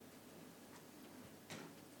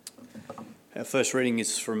Our first reading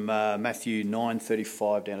is from Matthew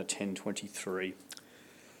 9:35 down to 10:23.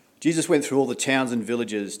 Jesus went through all the towns and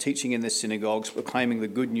villages, teaching in their synagogues, proclaiming the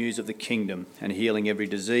good news of the kingdom and healing every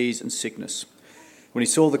disease and sickness. When he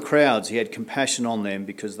saw the crowds, he had compassion on them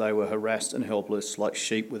because they were harassed and helpless, like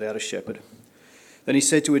sheep without a shepherd. Then he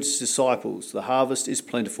said to his disciples, "The harvest is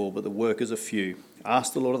plentiful, but the workers are few.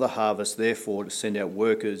 Ask the Lord of the harvest, therefore, to send out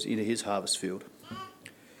workers into his harvest field."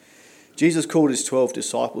 Jesus called his 12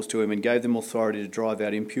 disciples to him and gave them authority to drive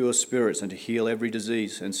out impure spirits and to heal every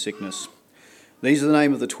disease and sickness. These are the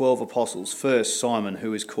names of the 12 apostles. First, Simon,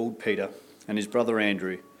 who is called Peter, and his brother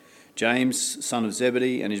Andrew, James, son of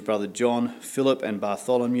Zebedee, and his brother John, Philip and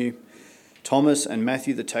Bartholomew, Thomas and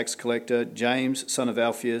Matthew the tax collector, James, son of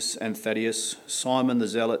Alphaeus and Thaddeus, Simon the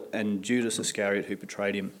zealot, and Judas Iscariot, who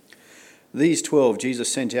betrayed him. These 12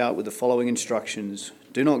 Jesus sent out with the following instructions: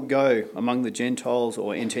 "Do not go among the Gentiles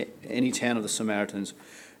or enter any town of the Samaritans.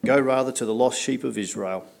 Go rather to the lost sheep of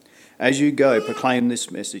Israel. As you go, proclaim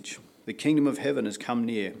this message: the kingdom of heaven has come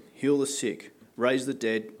near. Heal the sick, raise the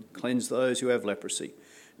dead, cleanse those who have leprosy,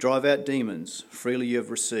 drive out demons. Freely you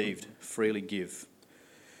have received, freely give.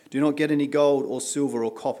 Do not get any gold or silver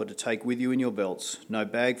or copper to take with you in your belts, no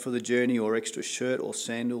bag for the journey or extra shirt or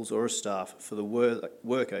sandals or a staff, for the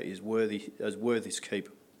worker is worthy his keep.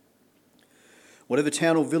 Whatever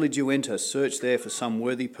town or village you enter, search there for some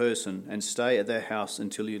worthy person and stay at their house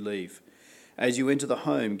until you leave. As you enter the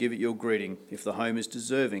home, give it your greeting. If the home is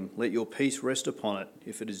deserving, let your peace rest upon it.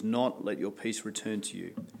 If it is not, let your peace return to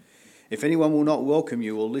you. If anyone will not welcome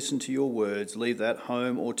you or listen to your words, leave that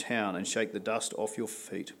home or town and shake the dust off your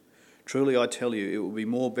feet. Truly I tell you, it will be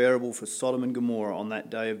more bearable for Sodom and Gomorrah on that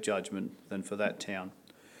day of judgment than for that town.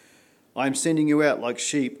 I am sending you out like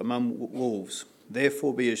sheep among wolves.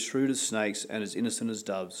 Therefore be as shrewd as snakes and as innocent as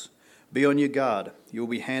doves. Be on your guard. You will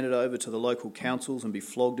be handed over to the local councils and be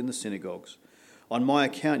flogged in the synagogues. On my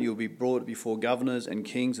account you will be brought before governors and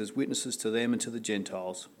kings as witnesses to them and to the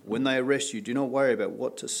Gentiles. When they arrest you, do not worry about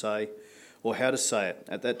what to say or how to say it.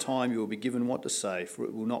 At that time you will be given what to say, for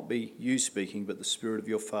it will not be you speaking, but the Spirit of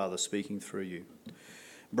your Father speaking through you.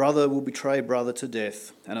 Brother will betray brother to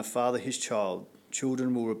death, and a father his child.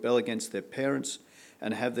 Children will rebel against their parents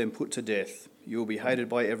and have them put to death. You will be hated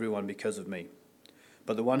by everyone because of me,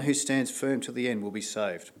 but the one who stands firm to the end will be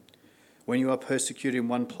saved. When you are persecuted in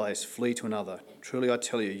one place, flee to another. Truly I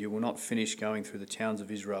tell you, you will not finish going through the towns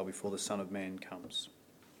of Israel before the Son of Man comes."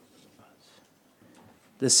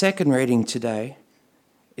 The second reading today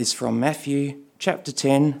is from Matthew chapter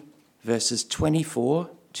 10, verses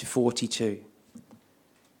 24 to 42.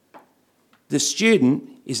 The student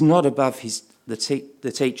is not above the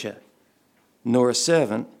teacher, nor a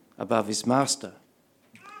servant above his master.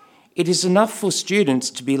 It is enough for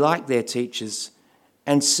students to be like their teachers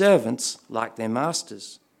and servants like their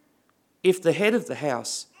masters. If the head of the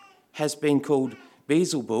house has been called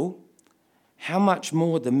Beelzebul, how much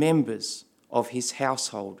more the members of his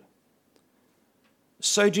household?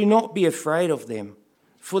 So do not be afraid of them,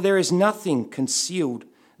 for there is nothing concealed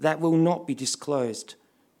that will not be disclosed,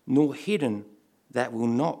 nor hidden that will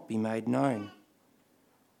not be made known.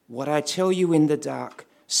 What I tell you in the dark,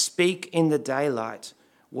 speak in the daylight.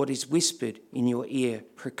 What is whispered in your ear,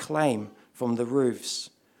 proclaim from the roofs.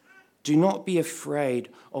 Do not be afraid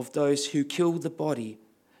of those who kill the body,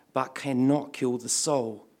 but cannot kill the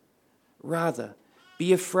soul. Rather,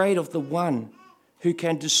 be afraid of the one who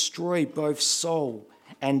can destroy both soul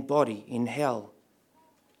and body in hell.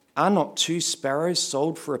 Are not 2 sparrows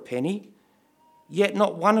sold for a penny? Yet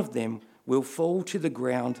not one of them will fall to the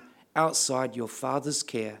ground outside your Father's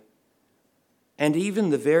care. And even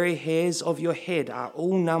the very hairs of your head are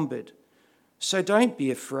all numbered. So don't be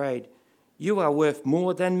afraid. You are worth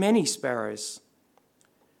more than many sparrows.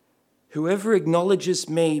 Whoever acknowledges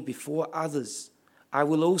me before others, I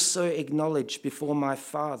will also acknowledge before my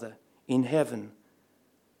Father in heaven.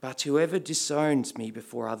 But whoever disowns me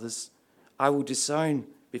before others, I will disown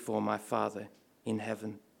before my Father in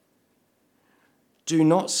heaven. Do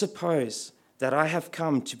not suppose that I have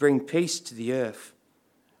come to bring peace to the earth.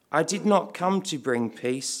 I did not come to bring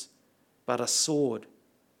peace, but a sword.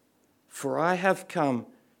 For I have come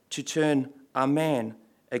to turn a man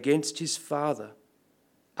against his father,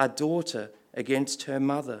 a daughter against her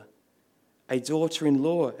mother, a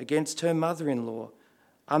daughter-in-law against her mother-in-law.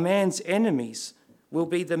 A man's enemies will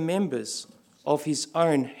be the members of his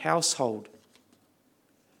own household.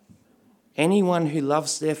 Anyone who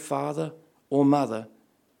loves their father or mother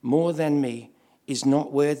more than me is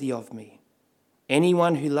not worthy of me.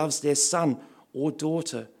 Anyone who loves their son or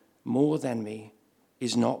daughter more than me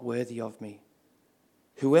is not worthy of me.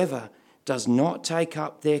 Whoever does not take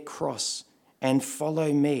up their cross and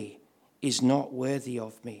follow me is not worthy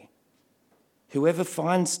of me. Whoever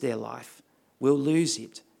finds their life will lose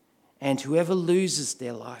it, and whoever loses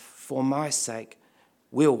their life for my sake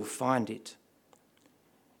will find it.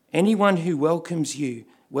 Anyone who welcomes you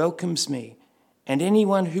welcomes me, and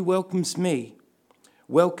anyone who welcomes me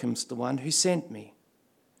welcomes the one who sent me.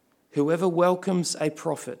 Whoever welcomes a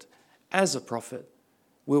prophet as a prophet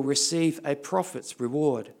will receive a prophet's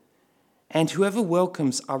reward, and whoever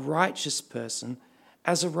welcomes a righteous person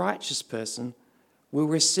as a righteous person will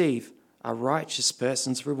receive a righteous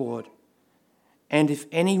person's reward. And if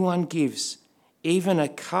anyone gives even a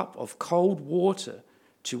cup of cold water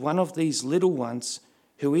to one of these little ones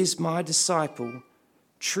who is my disciple,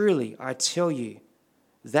 truly I tell you,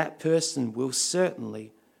 that person will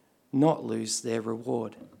certainly not lose their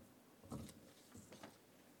reward.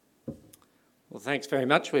 Well, thanks very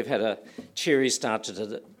much. We've had a cheery start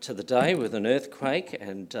to the day with an earthquake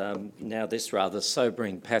and now this rather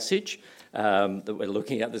sobering passage that we're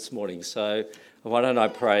looking at this morning. So why don't I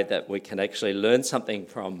pray that we can actually learn something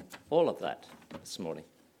from all of that this morning.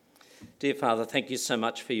 Dear Father, thank you so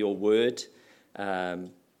much for your word.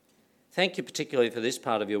 Thank you particularly for this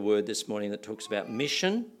part of your word this morning that talks about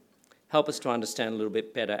mission. Help us to understand a little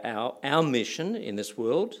bit better our mission in this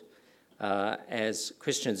world as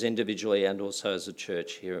Christians individually and also as a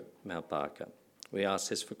church here at Mount Barker. We ask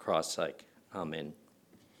this for Christ's sake. Amen.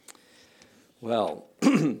 Well,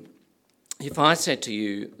 if I said to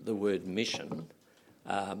you the word mission,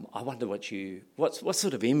 I wonder what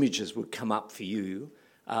sort of images would come up for you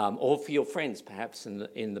or for your friends perhaps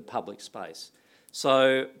in the public space.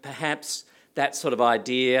 So perhaps that sort of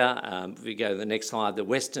idea, if we go to the next slide, the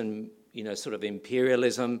Western sort of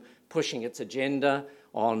imperialism pushing its agenda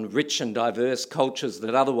on rich and diverse cultures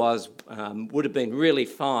that otherwise would have been really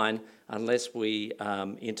fine unless we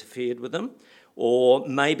interfered with them. Or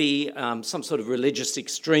maybe some sort of religious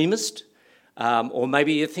extremist. Or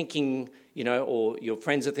maybe you're thinking, or your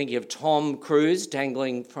friends are thinking of Tom Cruise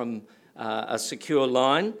dangling from a secure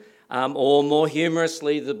line. Or more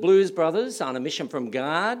humorously, the Blues Brothers on a mission from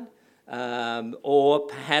God. Or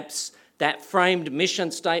perhaps that framed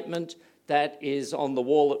mission statement that is on the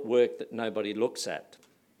wall at work that nobody looks at.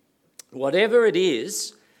 Whatever it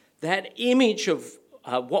is, that image of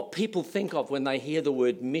what people think of when they hear the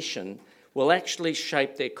word mission will actually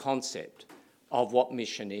shape their concept of what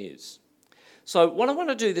mission is. So what I want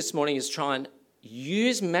to do this morning is try and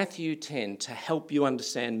use Matthew 10 to help you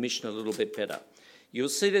understand mission a little bit better. You'll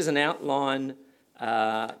see there's an outline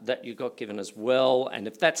that you got given as well, and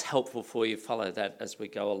if that's helpful for you, follow that as we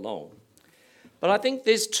go along. But I think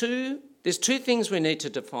there's two things we need to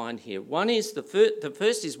define here. One is the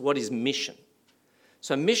first is what is mission.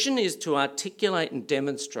 So mission is to articulate and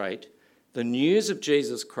demonstrate the news of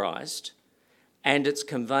Jesus Christ and its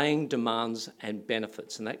conveying demands and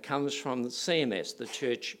benefits. And that comes from the CMS, the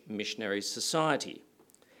Church Missionary Society.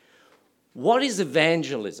 What is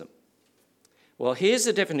evangelism? Well, here's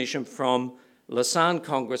a definition from Lausanne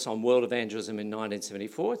Congress on World Evangelism in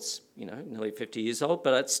 1974. It's, nearly 50 years old,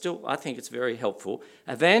 but I think it's very helpful.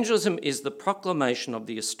 Evangelism is the proclamation of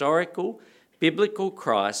the historical, biblical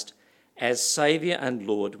Christ as Saviour and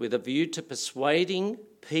Lord with a view to persuading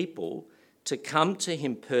people to come to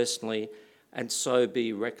him personally and so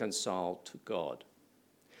be reconciled to God.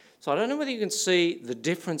 So I don't know whether you can see the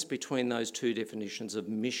difference between those two definitions of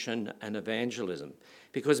mission and evangelism,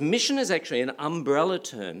 because mission is actually an umbrella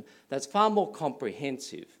term that's far more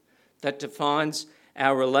comprehensive, that defines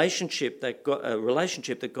our relationship that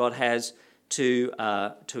God has to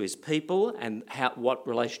his people and what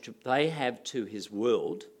relationship they have to his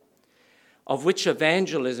world, of which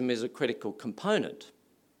evangelism is a critical component.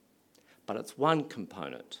 But it's one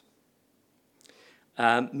component.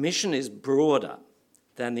 Mission is broader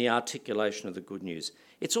than the articulation of the good news.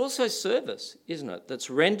 It's also service, isn't it, that's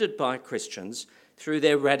rendered by Christians through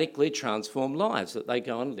their radically transformed lives that they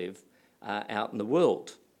go and live out in the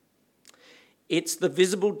world. It's the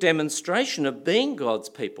visible demonstration of being God's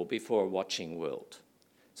people before a watching world.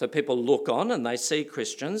 So people look on and they see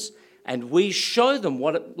Christians, and we show them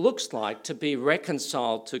what it looks like to be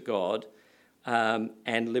reconciled to God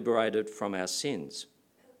and liberated from our sins.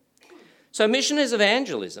 So mission is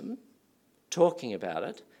evangelism, talking about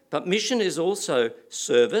it, but mission is also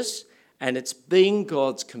service, and it's being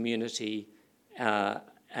God's community,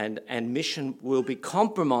 and mission will be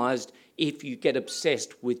compromised if you get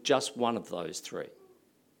obsessed with just one of those three.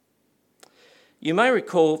 You may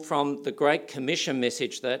recall from the Great Commission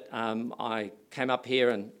message that I came up here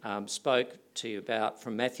and spoke to you about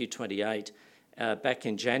from Matthew 28 back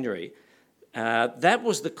in January. That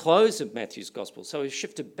was the close of Matthew's Gospel. So we've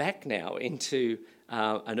shifted back now into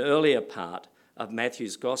an earlier part of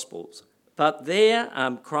Matthew's Gospels, But there,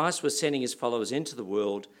 Christ was sending his followers into the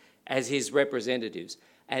world as his representatives.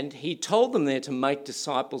 And he told them there to make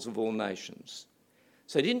disciples of all nations.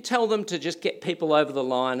 So he didn't tell them to just get people over the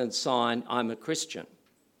line and sign, I'm a Christian.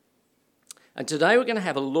 And today we're going to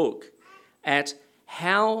have a look at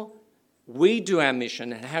how we do our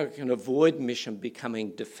mission and how we can avoid mission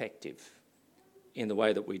becoming defective in the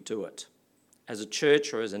way that we do it, as a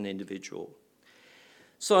church or as an individual.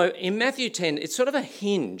 So in Matthew 10, it's sort of a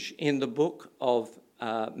hinge in the book of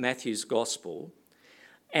Matthew's Gospel.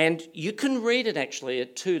 And you can read it actually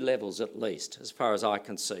at two levels at least, as far as I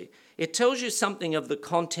can see. It tells you something of the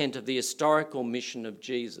content of the historical mission of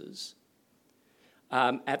Jesus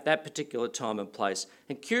at that particular time and place.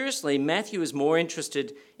 And curiously, Matthew is more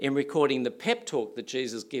interested in recording the pep talk that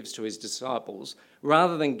Jesus gives to his disciples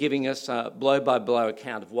rather than giving us a blow-by-blow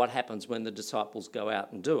account of what happens when the disciples go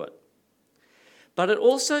out and do it. But it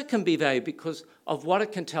also can be valuable because of what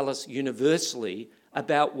it can tell us universally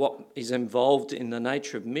about what is involved in the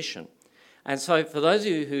nature of mission. And so for those of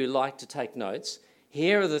you who like to take notes,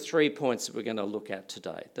 here are the 3 points that we're going to look at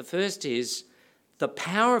today. The first is the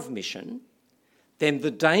power of mission, then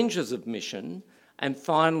the dangers of mission, and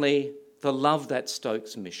finally the love that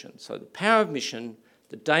stokes mission. So the power of mission,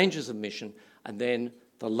 the dangers of mission, and then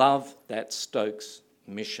the love that stokes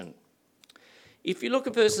mission. If you look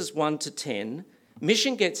at verses 1 to 10,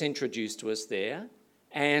 mission gets introduced to us there,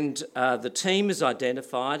 and the team is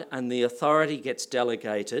identified and the authority gets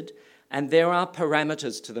delegated, and there are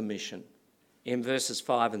parameters to the mission in verses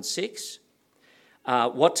 5 and 6.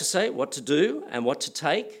 What to say, what to do, and what to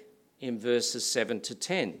take in verses 7 to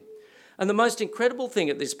 10. And the most incredible thing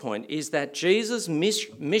at this point is that Jesus'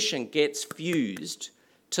 mission gets fused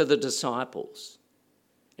to the disciples.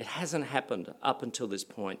 It hasn't happened up until this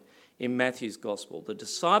point in Matthew's Gospel. The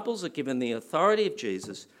disciples are given the authority of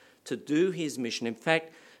Jesus to do his mission. In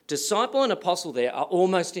fact, disciple and apostle there are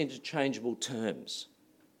almost interchangeable terms.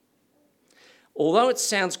 Although it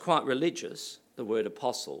sounds quite religious, the word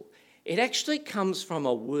apostle, it actually comes from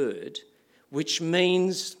a word which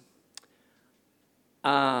means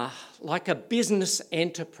like a business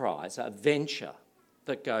enterprise, a venture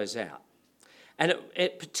that goes out. And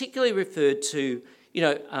it particularly referred to,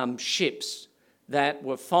 ships that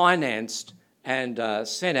were financed and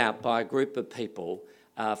sent out by a group of people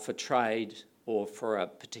for trade or for a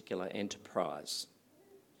particular enterprise.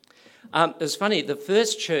 It's funny, the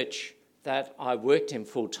first church that I worked in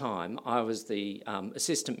full-time, I was the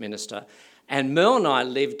assistant minister, and Merle and I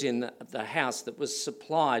lived in the house that was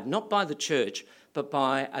supplied not by the church, but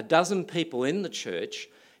by a dozen people in the church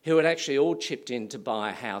who had actually all chipped in to buy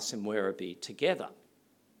a house in Werribee together.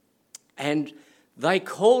 And they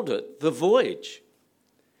called it the Voyage.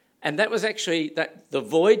 And that was actually, that the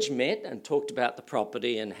Voyage met and talked about the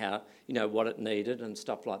property and how, what it needed and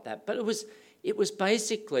stuff like that. But it was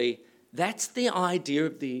basically, that's the idea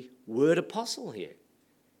of the word apostle here.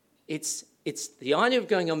 It's the idea of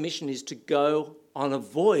going on mission is to go on a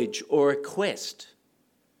voyage or a quest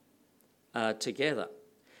together.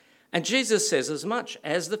 And Jesus says, as much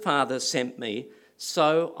as the Father sent me,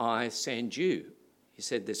 so I send you. He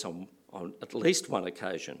said this on at least one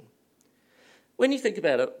occasion. When you think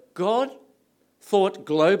about it, God thought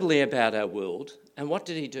globally about our world, and what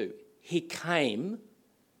did he do? He came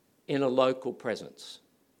in a local presence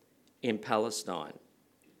in Palestine.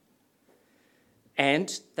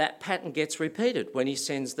 And that pattern gets repeated when he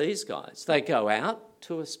sends these guys. They go out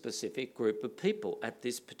to a specific group of people at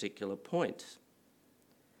this particular point.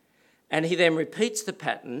 And he then repeats the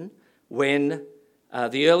pattern when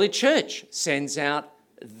the early church sends out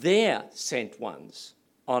their sent ones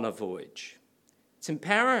on a voyage. It's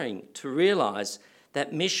empowering to realise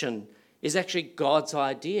that mission is actually God's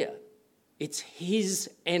idea. It's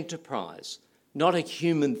his enterprise, not a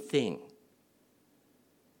human thing.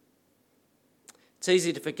 It's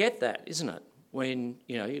easy to forget that, isn't it? When,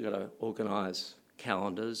 you've got to organise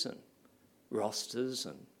calendars and rosters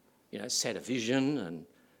and, set a vision and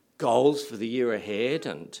goals for the year ahead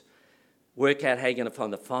and work out how you're going to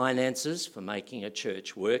find the finances for making a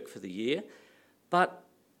church work for the year. But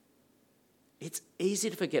it's easy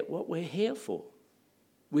to forget what we're here for,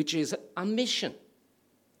 which is a mission,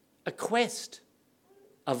 a quest,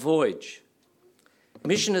 a voyage.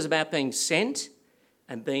 Mission is about being sent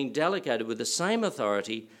and being delegated with the same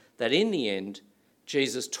authority that in the end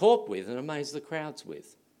Jesus talked with and amazed the crowds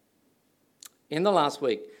with. In the last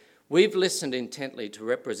week, we've listened intently to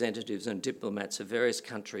representatives and diplomats of various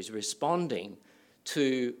countries responding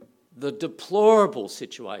to the deplorable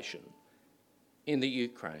situation in the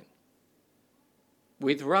Ukraine,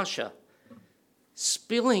 with Russia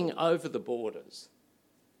spilling over the borders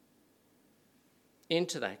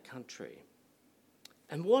into that country.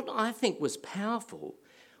 And what I think was powerful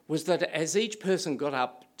was that as each person got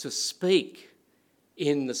up to speak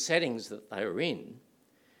in the settings that they were in,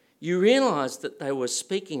 you realised that they were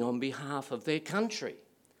speaking on behalf of their country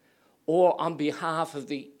or on behalf of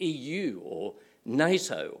the EU or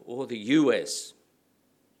NATO or the US.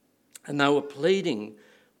 And they were pleading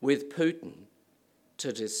with Putin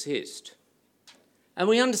to desist. And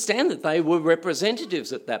we understand that they were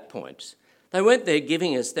representatives at that point. They weren't there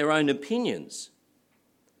giving us their own opinions.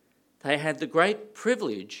 They had the great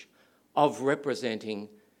privilege of representing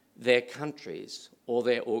their countries or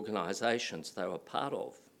their organisations they were part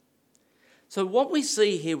of. So what we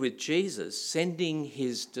see here with Jesus sending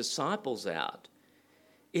his disciples out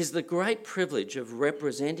is the great privilege of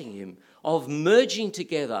representing him, of merging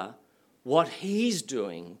together what he's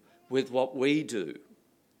doing with what we do.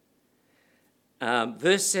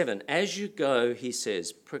 Verse 7, as you go, he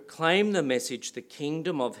says, proclaim the message, the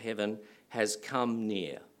kingdom of heaven has come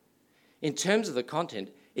near. In terms of the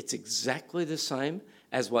content, it's exactly the same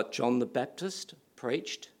as what John the Baptist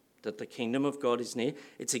preached, that the kingdom of God is near.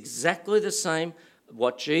 It's exactly the same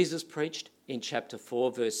what Jesus preached in chapter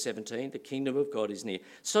 4, verse 17, the kingdom of God is near.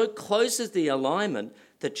 So close is the alignment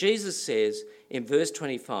that Jesus says in verse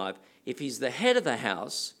 25, if he's the head of the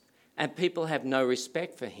house and people have no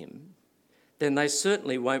respect for him, then they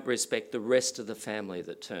certainly won't respect the rest of the family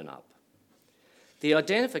that turn up. The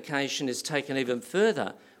identification is taken even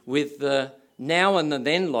further with the now and the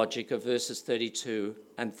then logic of verses 32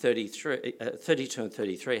 and 33.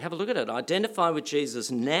 Have a look at it. Identify with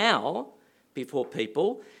Jesus now before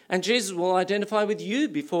people, and Jesus will identify with you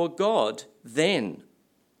before God then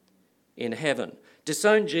in heaven.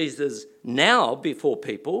 Disown Jesus now before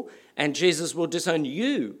people, and Jesus will disown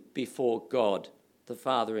you before God the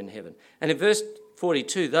Father in heaven. And in verse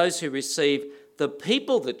 42, those who receive the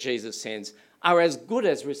people that Jesus sends are as good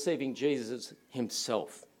as receiving Jesus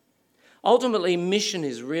himself. Ultimately, mission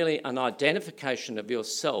is really an identification of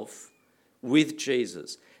yourself with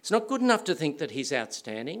Jesus. It's not good enough to think that he's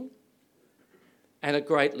outstanding and a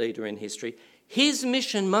great leader in history. His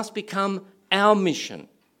mission must become our mission.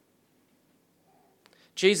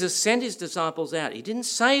 Jesus sent his disciples out. He didn't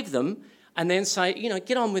save them and then say,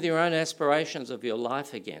 get on with your own aspirations of your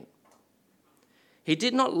life again. He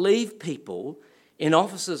did not leave people in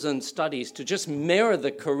offices and studies to just mirror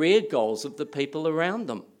the career goals of the people around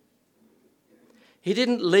them. He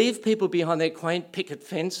didn't leave people behind their quaint picket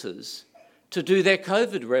fences to do their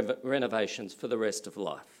COVID renovations for the rest of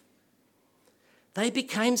life. They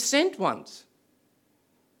became sent ones.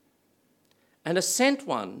 And a sent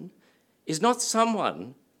one is not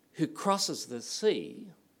someone who crosses the sea,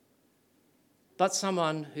 but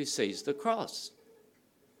someone who sees the cross.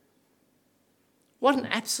 What an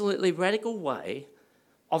absolutely radical way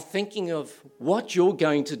of thinking of what you're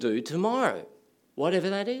going to do tomorrow,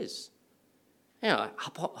 whatever that is.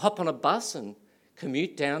 Hop on a bus and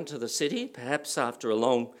commute down to the city, perhaps after a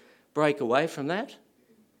long break away from that.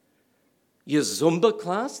 Your Zumba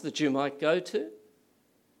class that you might go to.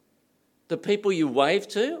 The people you wave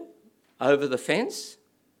to over the fence.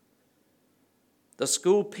 The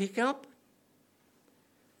school pickup.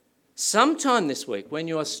 Sometime this week when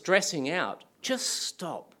you are stressing out, just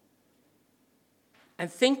stop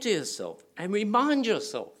and think to yourself and remind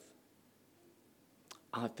yourself,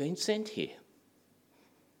 I've been sent here.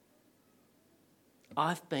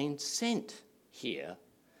 I've been sent here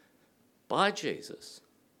by Jesus.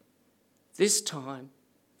 This time,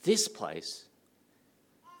 this place,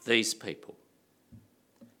 these people.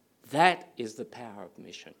 That is the power of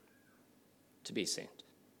mission, to be sent.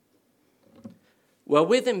 Well,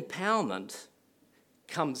 with empowerment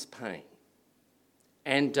comes pain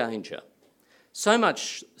and danger. So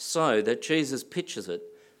much so that Jesus pictures it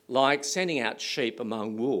like sending out sheep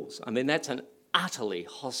among wolves. I mean, that's an utterly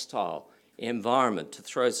hostile environment to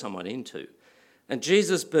throw someone into. And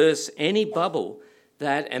Jesus bursts any bubble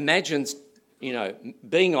that imagines,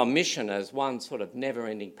 being on mission as one sort of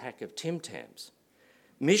never-ending pack of Tim Tams.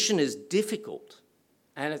 Mission is difficult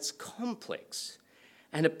and it's complex,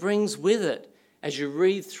 and it brings with it, as you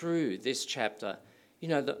read through this chapter,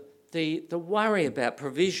 the worry about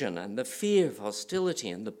provision and the fear of hostility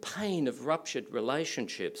and the pain of ruptured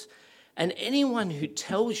relationships. And anyone who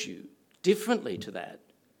tells you differently to that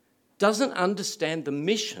doesn't understand the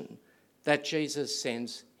mission that Jesus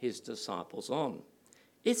sends his disciples on.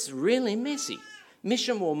 It's really messy.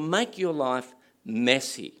 Mission will make your life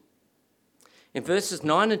messy. In verses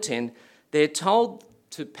 9 and 10, they're told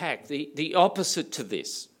to pack the opposite to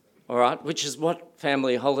this, all right, which is what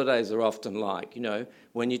family holidays are often like,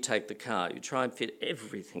 when you take the car. You try and fit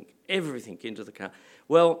everything into the car.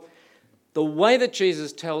 Well, The way that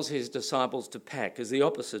Jesus tells his disciples to pack is the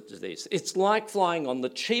opposite to this. It's like flying on the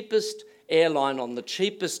cheapest airline on the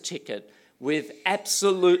cheapest ticket with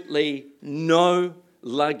absolutely no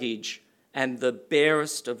luggage and the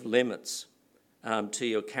barest of limits to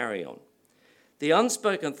your carry-on. The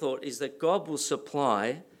unspoken thought is that God will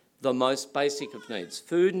supply the most basic of needs.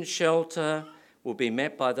 Food and shelter will be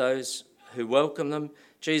met by those who welcome them.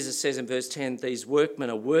 Jesus says in verse 10, these workmen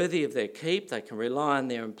are worthy of their keep. They can rely on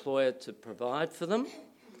their employer to provide for them.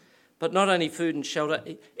 But not only food and shelter,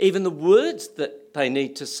 even the words that they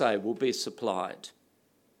need to say will be supplied.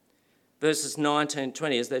 Verses 19 and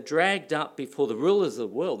 20, as they're dragged up before the rulers of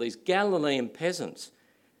the world, these Galilean peasants,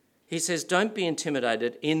 he says, don't be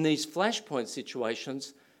intimidated. In these flashpoint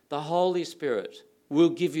situations, the Holy Spirit will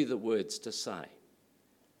give you the words to say.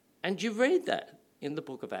 And you read that in the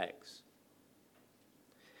book of Acts.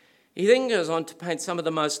 He then goes on to paint some of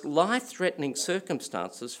the most life-threatening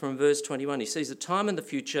circumstances from verse 21. He sees a time in the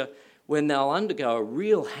future when they'll undergo a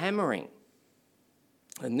real hammering.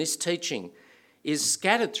 And this teaching is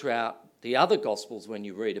scattered throughout the other Gospels when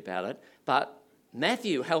you read about it, but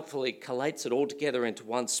Matthew helpfully collates it all together into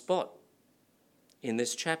one spot in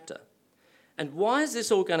this chapter. And why is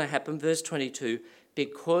this all going to happen? Verse 22,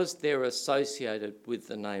 because they're associated with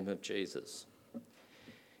the name of Jesus.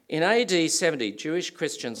 In AD 70, Jewish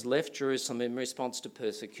Christians left Jerusalem in response to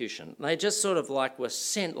persecution. They just sort of were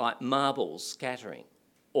sent like marbles scattering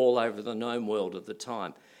all over the known world of the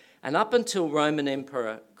time. And up until Roman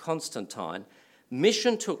Emperor Constantine,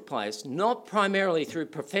 mission took place not primarily through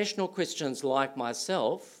professional Christians like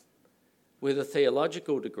myself with a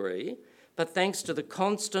theological degree, but thanks to the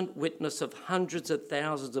constant witness of hundreds of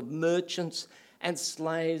thousands of merchants and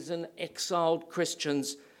slaves and exiled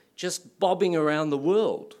Christians just bobbing around the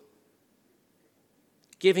world,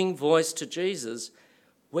 giving voice to Jesus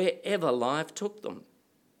wherever life took them.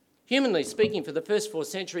 Humanly speaking, for the first 4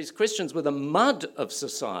 centuries, Christians were the mud of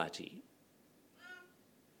society.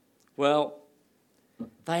 Well,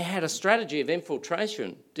 they had a strategy of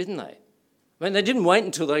infiltration, didn't they? I mean, they didn't wait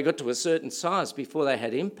until they got to a certain size before they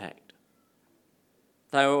had impact.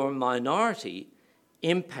 They were a minority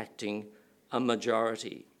impacting a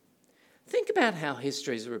majority. Think about how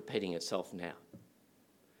history is repeating itself now.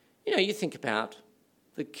 You think about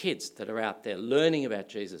the kids that are out there learning about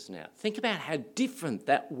Jesus now. Think about how different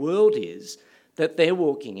that world is that they're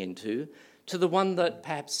walking into to the one that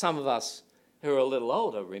perhaps some of us who are a little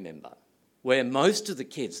older remember, where most of the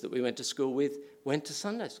kids that we went to school with went to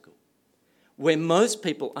Sunday school, where most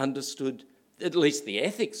people understood at least the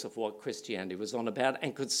ethics of what Christianity was on about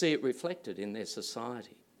and could see it reflected in their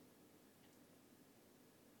society.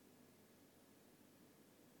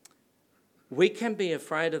 We can be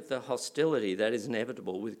afraid of the hostility that is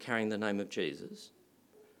inevitable with carrying the name of Jesus,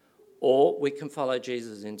 or we can follow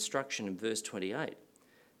Jesus' instruction in verse 28.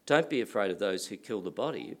 Don't be afraid of those who kill the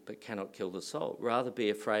body but cannot kill the soul. Rather be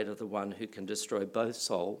afraid of the one who can destroy both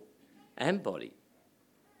soul and body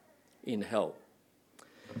in hell.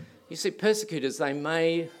 You see, persecutors, they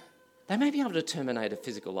may be able to terminate a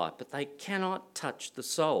physical life, but they cannot touch the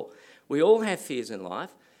soul. We all have fears in life.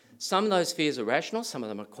 Some of those fears are rational, some of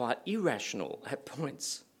them are quite irrational at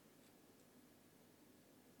points.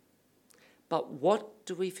 But what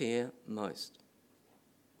do we fear most?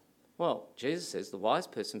 Well, Jesus says the wise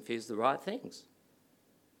person fears the right things.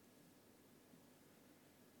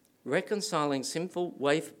 Reconciling sinful,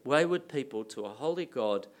 wayward people to a holy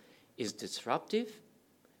God is disruptive,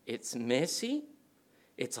 it's messy,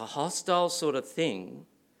 it's a hostile sort of thing.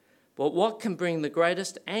 But what can bring the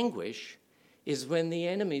greatest anguish is when the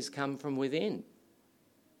enemies come from within,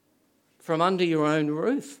 from under your own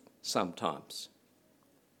roof sometimes,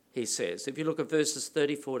 he says. If you look at verses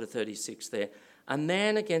 34 to 36 there, a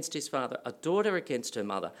man against his father, a daughter against her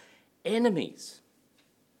mother, enemies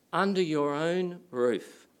under your own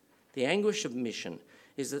roof. The anguish of mission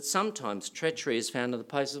is that sometimes treachery is found in the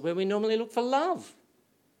places where we normally look for love.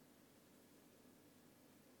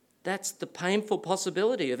 That's the painful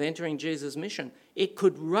possibility of entering Jesus' mission. It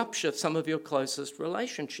could rupture some of your closest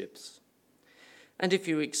relationships. And if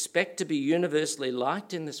you expect to be universally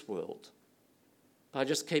liked in this world by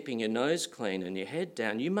just keeping your nose clean and your head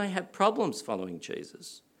down, you may have problems following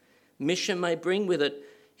Jesus. Mission may bring with it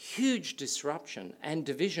huge disruption and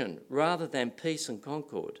division rather than peace and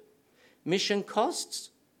concord. Mission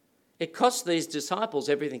costs. It cost these disciples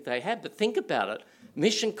everything they had, but think about it.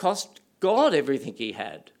 Mission cost God everything he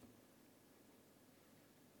had.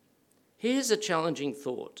 Here's a challenging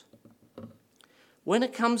thought. When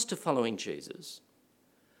it comes to following Jesus,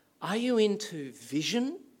 are you into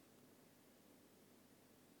vision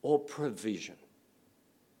or provision?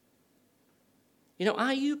 You know,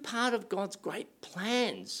 are you part of God's great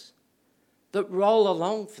plans that roll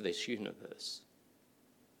along for this universe?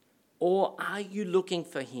 Or are you looking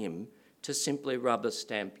for him to simply rubber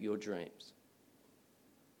stamp your dreams?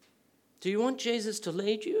 Do you want Jesus to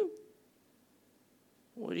lead you?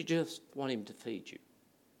 Or do you just want him to feed you?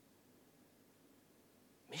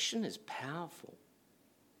 Mission is powerful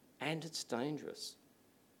and it's dangerous.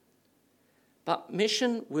 But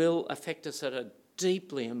mission will affect us at a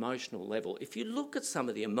deeply emotional level. If you look at some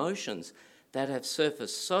of the emotions that have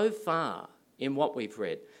surfaced so far in what we've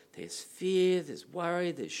read, there's fear, there's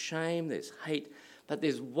worry, there's shame, there's hate, but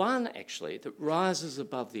there's one actually that rises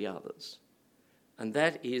above the others, and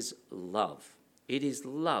that is love. It is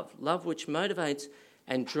love, love which motivates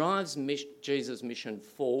and drives Jesus' mission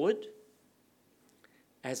forward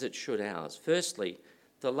as it should ours. Firstly,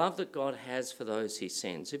 the love that God has for those he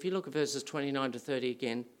sends. If you look at verses 29 to 30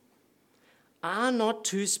 again, are not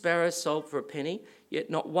 2 sparrows sold for a penny?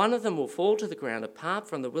 Yet not one of them will fall to the ground apart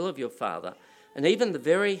from the will of your Father, and even the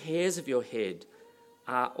very hairs of your head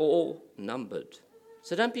are all numbered.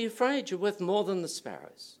 So don't be afraid, you're worth more than the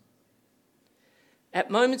sparrows.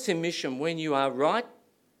 At moments in mission when you are right,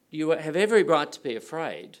 you have every right to be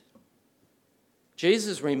afraid,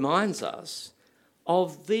 Jesus reminds us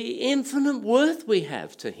of the infinite worth we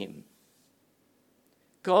have to him.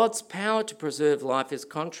 God's power to preserve life is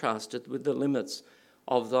contrasted with the limits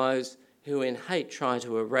of those who in hate try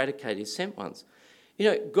to eradicate his sent ones. You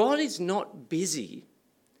know, God is not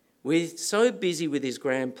so busy with his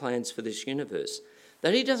grand plans for this universe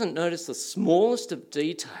that he doesn't notice the smallest of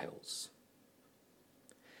details.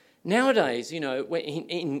 Nowadays, you know,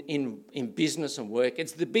 in business and work,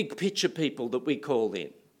 it's the big picture people that we call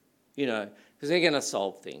in, you know, because they're going to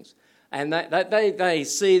solve things. And they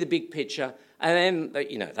see the big picture, and then,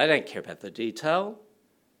 you know, they don't care about the detail.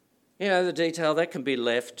 You know, the detail, that can be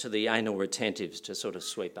left to the anal retentives to sort of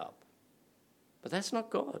sweep up. But that's not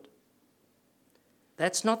God.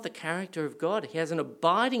 That's not the character of God. He has an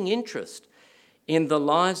abiding interest in the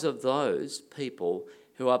lives of those people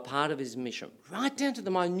who are part of his mission, right down to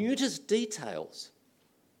the minutest details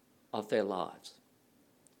of their lives.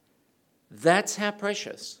 That's how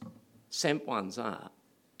precious sent ones are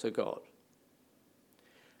to God.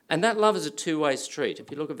 And that love is a two-way street.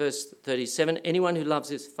 If you look at verse 37, anyone who loves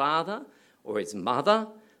his father or his mother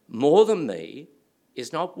more than me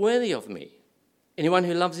is not worthy of me. Anyone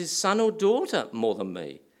who loves his son or daughter more than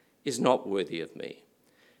me is not worthy of me.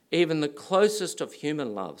 Even the closest of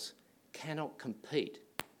human loves cannot compete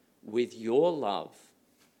with your love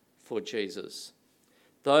for Jesus.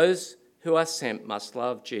 Those who are sent must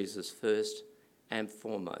love Jesus first and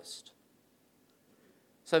foremost.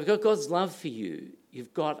 So you've got God's love for you.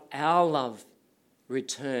 You've got our love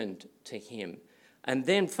returned to him. And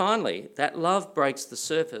then finally, that love breaks the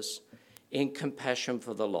surface in compassion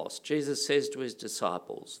for the lost. Jesus says to his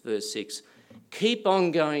disciples, verse 6, keep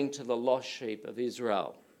on going to the lost sheep of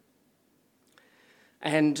Israel.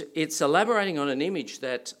 And it's elaborating on an image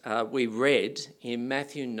that we read in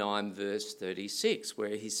Matthew 9, verse 36,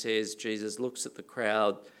 where he says, Jesus looks at the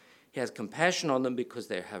crowd, he has compassion on them because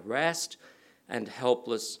they're harassed and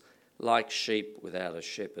helpless like sheep without a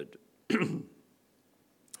shepherd.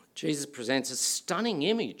 Jesus presents a stunning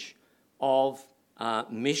image of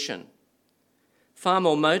mission, far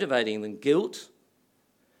more motivating than guilt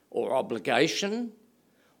or obligation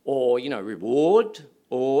or, reward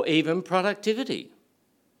or even productivity.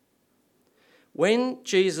 When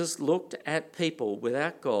Jesus looked at people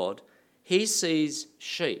without God, he sees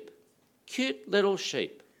sheep, cute little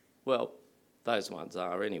sheep. Well, those ones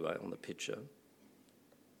are anyway on the picture.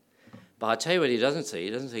 But I tell you what he doesn't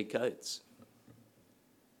see goats.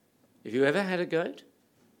 Have you ever had a goat?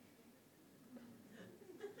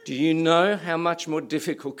 Do you know how much more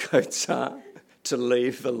difficult goats are to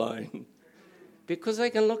leave alone? Because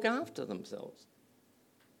they can look after themselves.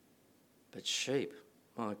 But sheep,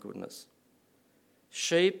 my goodness.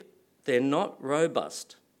 Sheep, they're not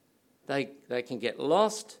robust. They can get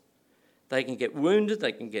lost, they can get wounded,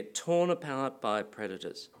 they can get torn apart by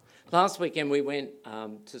predators. Last weekend we went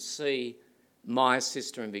to see my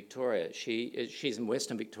sister in Victoria. She's in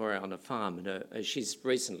Western Victoria on a farm, and she's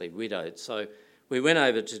recently widowed. So we went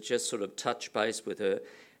over to just sort of touch base with her.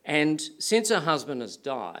 And since her husband has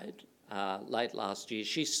died late last year,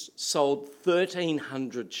 she's sold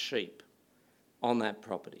 1,300 sheep on that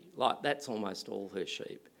property. Like, that's almost all her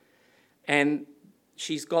sheep. And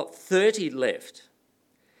she's got 30 left.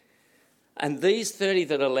 And these 30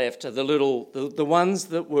 that are left are the ones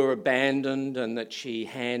that were abandoned and that she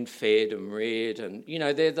hand-fed and reared. And,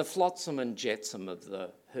 they're the flotsam and jetsam of the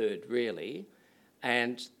herd, really.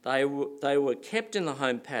 And they were kept in the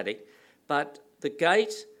home paddock, but the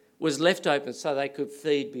gate was left open so they could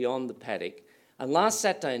feed beyond the paddock. And last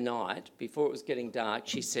Saturday night, before it was getting dark,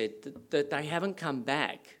 she said that they haven't come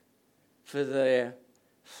back for their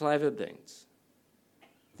favour beans.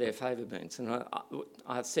 And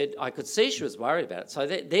I said I could see she was worried about it. So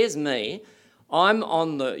there's me. I'm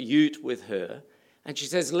on the ute with her. And she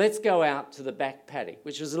says, let's go out to the back paddock,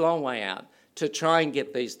 which is a long way out, to try and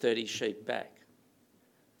get these 30 sheep back.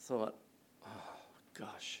 I thought, oh,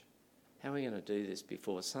 gosh, how are we going to do this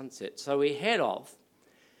before sunset? So we head off.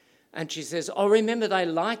 And she says, oh, remember, they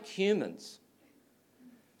like humans.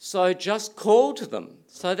 So just call to them.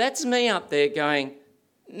 So that's me up there going,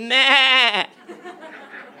 nah,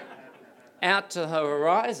 out to the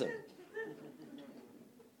horizon.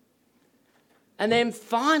 And then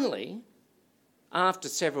finally, after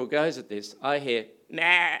several goes at this, I hear,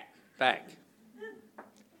 nah, back.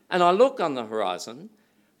 And I look on the horizon,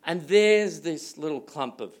 and there's this little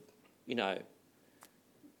clump of,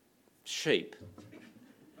 sheep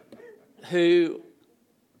who,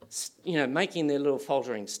 making their little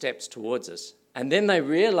faltering steps towards us. And then they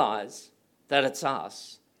realise that it's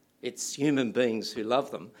us, it's human beings who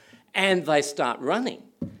love them, and they start running.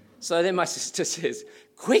 So then my sister says,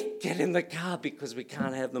 quick, get in the car because we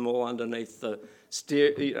can't have them all underneath the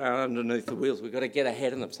wheels. We've got to get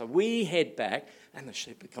ahead of them. So we head back, and the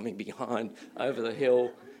sheep are coming behind over the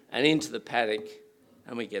hill and into the paddock,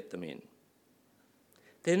 and we get them in.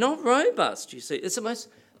 They're not robust, you see. It's the most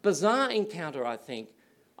bizarre encounter, I think,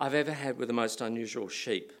 I've ever had with the most unusual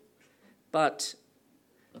sheep. But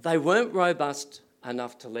they weren't robust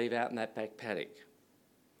enough to leave out in that back paddock.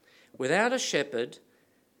 Without a shepherd,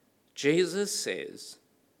 Jesus says,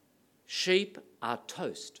 sheep are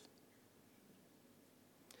toast.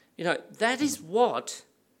 That is what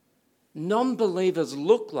non-believers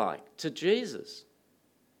look like to Jesus.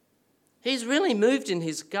 He's really moved in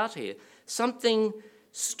his gut here. Something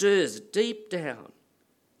stirs deep down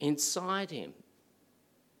inside him.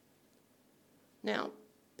 Now,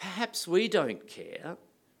 perhaps we don't care,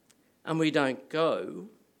 and we don't go,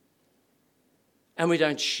 and we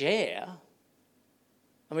don't share,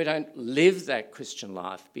 and we don't live that Christian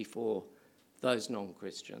life before those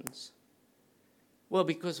non-Christians. Well,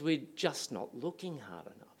 because we're just not looking hard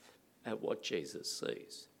enough at what Jesus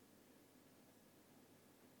sees.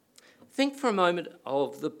 Think for a moment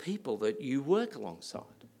of the people that you work alongside.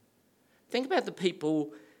 Think about the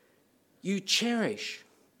people you cherish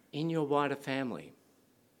in your wider family.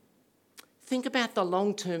 Think about the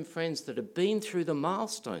long-term friends that have been through the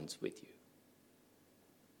milestones with you.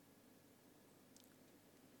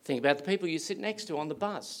 Think about the people you sit next to on the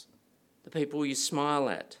bus, the people you smile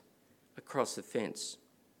at across the fence.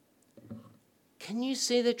 Can you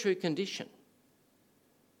see the true condition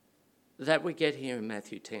that we get here in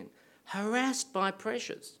Matthew 10? Harassed by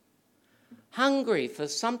pressures, hungry for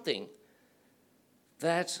something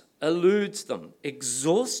that eludes them,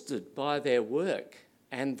 exhausted by their work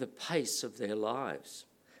and the pace of their lives,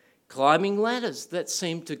 climbing ladders that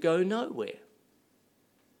seem to go nowhere,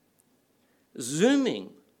 zooming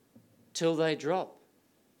till they drop,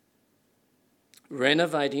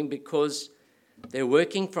 renovating because they're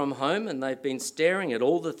working from home and they've been staring at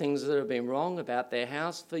all the things that have been wrong about their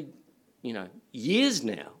house for, years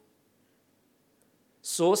now,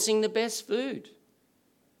 sourcing the best food,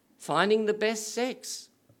 finding the best sex,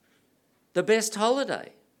 the best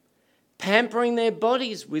holiday, pampering their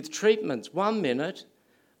bodies with treatments 1 minute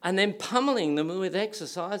and then pummeling them with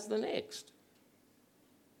exercise the next.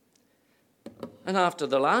 And after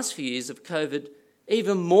the last few years of COVID,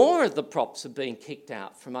 even more of the props have been kicked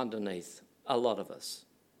out from underneath a lot of us.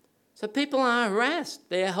 So people are harassed,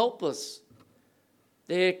 they're helpless,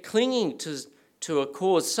 they're clinging to a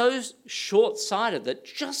cause so short-sighted that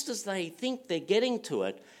just as they think they're getting to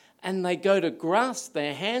it and they go to grasp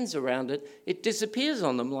their hands around it, it disappears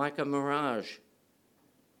on them like a mirage.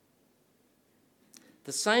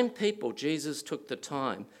 The same people Jesus took the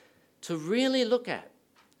time to really look at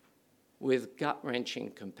with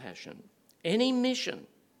gut-wrenching compassion. Any mission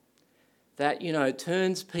that,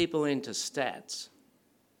 turns people into stats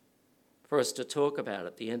for us to talk about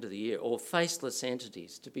at the end of the year, or faceless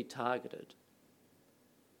entities to be targeted,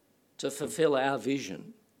 to fulfill our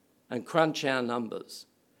vision and crunch our numbers.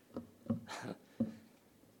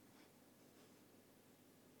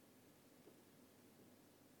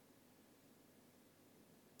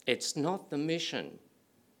 It's not the mission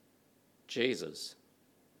Jesus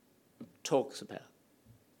talks about.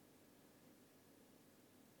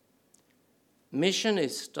 Mission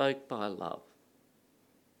is stoked by love,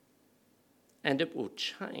 and it will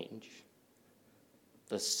change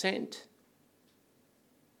the scent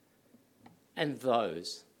and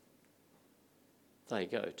those they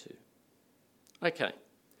go to. Okay,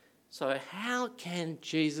 so how can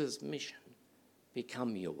Jesus' mission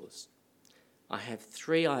become yours? I have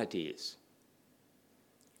 3 ideas.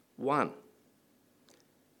 1,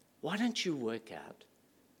 why don't you work out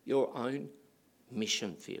your own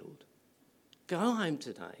mission field? Go home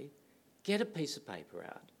today, get a piece of paper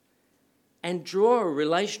out, and draw a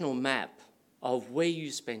relational map of where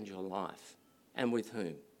you spend your life and with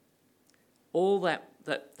whom. All that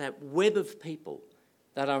web of people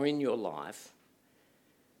that are in your life,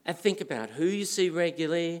 and think about who you see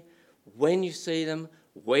regularly, when you see them,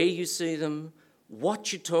 where you see them,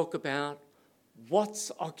 what you talk about,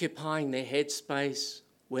 what's occupying their headspace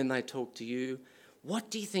when they talk to you. What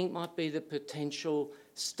do you think might be the potential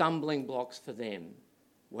stumbling blocks for them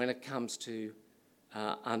when it comes to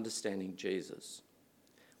understanding Jesus?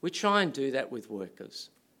 We try and do that with workers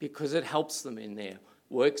because it helps them in their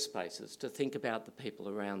workspaces to think about the people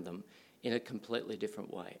around them in a completely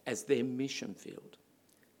different way as their mission field.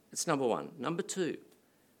 That's number 1. Number 2,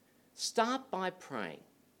 start by praying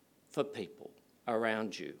for people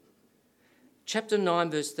around you. Chapter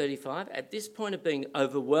 9, verse 35, at this point of being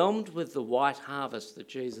overwhelmed with the white harvest that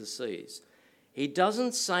Jesus sees, he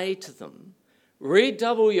doesn't say to them,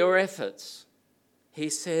 redouble your efforts. He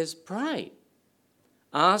says, pray.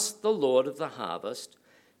 Ask the Lord of the harvest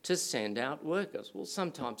to send out workers. Well,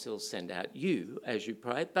 sometimes he'll send out you as you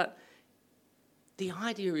pray, but the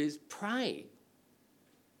idea is pray,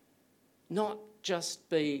 not just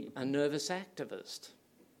be a nervous activist.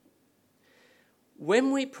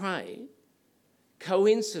 When we pray,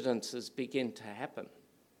 coincidences begin to happen.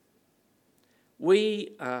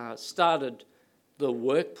 We started the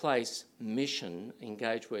workplace mission,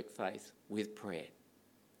 Engage Work Faith, with prayer.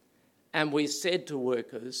 And we said to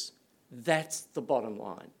workers, that's the bottom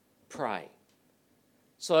line, pray.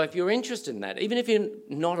 So if you're interested in that, even if you're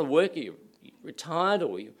not a worker, you're retired,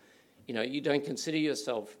 or you don't consider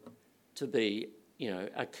yourself to be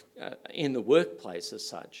in the workplace as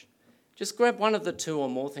such, just grab one of the 2 or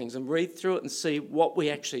more things and read through it and see what we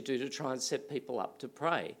actually do to try and set people up to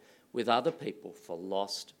pray with other people for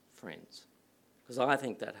lost friends, because I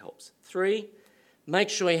think that helps. 3, make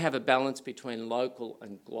sure you have a balance between local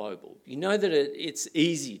and global. You know that it's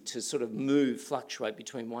easy to sort of fluctuate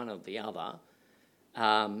between one or the other,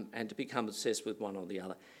 and to become obsessed with one or the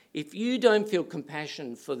other. If you don't feel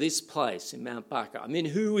compassion for this place in Mount Barker, I mean,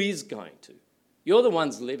 who is going to? You're the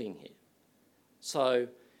ones living here. So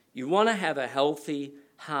you want to have a healthy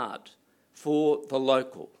heart for the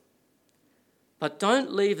local. But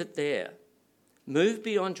don't leave it there. Move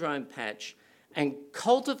beyond your own patch and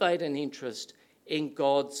cultivate an interest in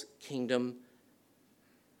God's kingdom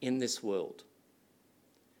in this world.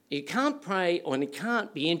 You can't pray or you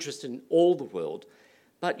can't be interested in all the world,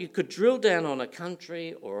 but you could drill down on a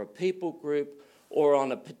country or a people group or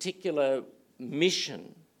on a particular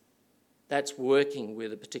mission that's working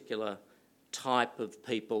with a particular type of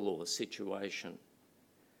people or situation.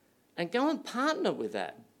 And go and partner with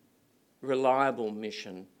that reliable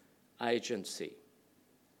mission agency.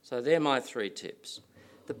 So they're my 3 tips.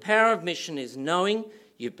 The power of mission is knowing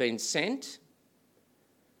you've been sent.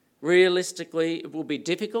 Realistically, it will be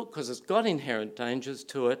difficult because it's got inherent dangers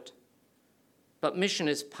to it, but mission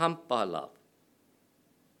is pumped by love.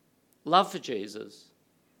 Love for Jesus,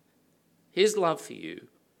 his love for you,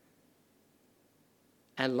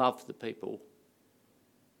 and love for the people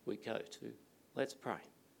we go to. Let's pray.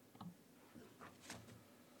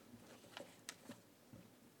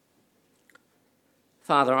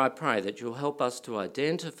 Father, I pray that you'll help us to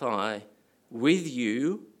identify with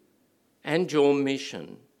you and your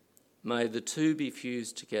mission. May the 2 be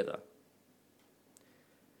fused together.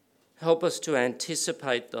 Help us to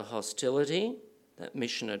anticipate the hostility that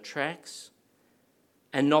mission attracts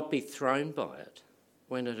and not be thrown by it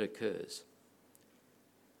when it occurs.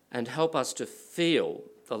 And help us to feel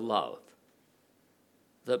the love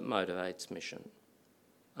that motivates mission.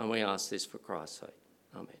 And we ask this for Christ's sake.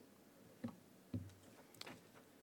 Amen.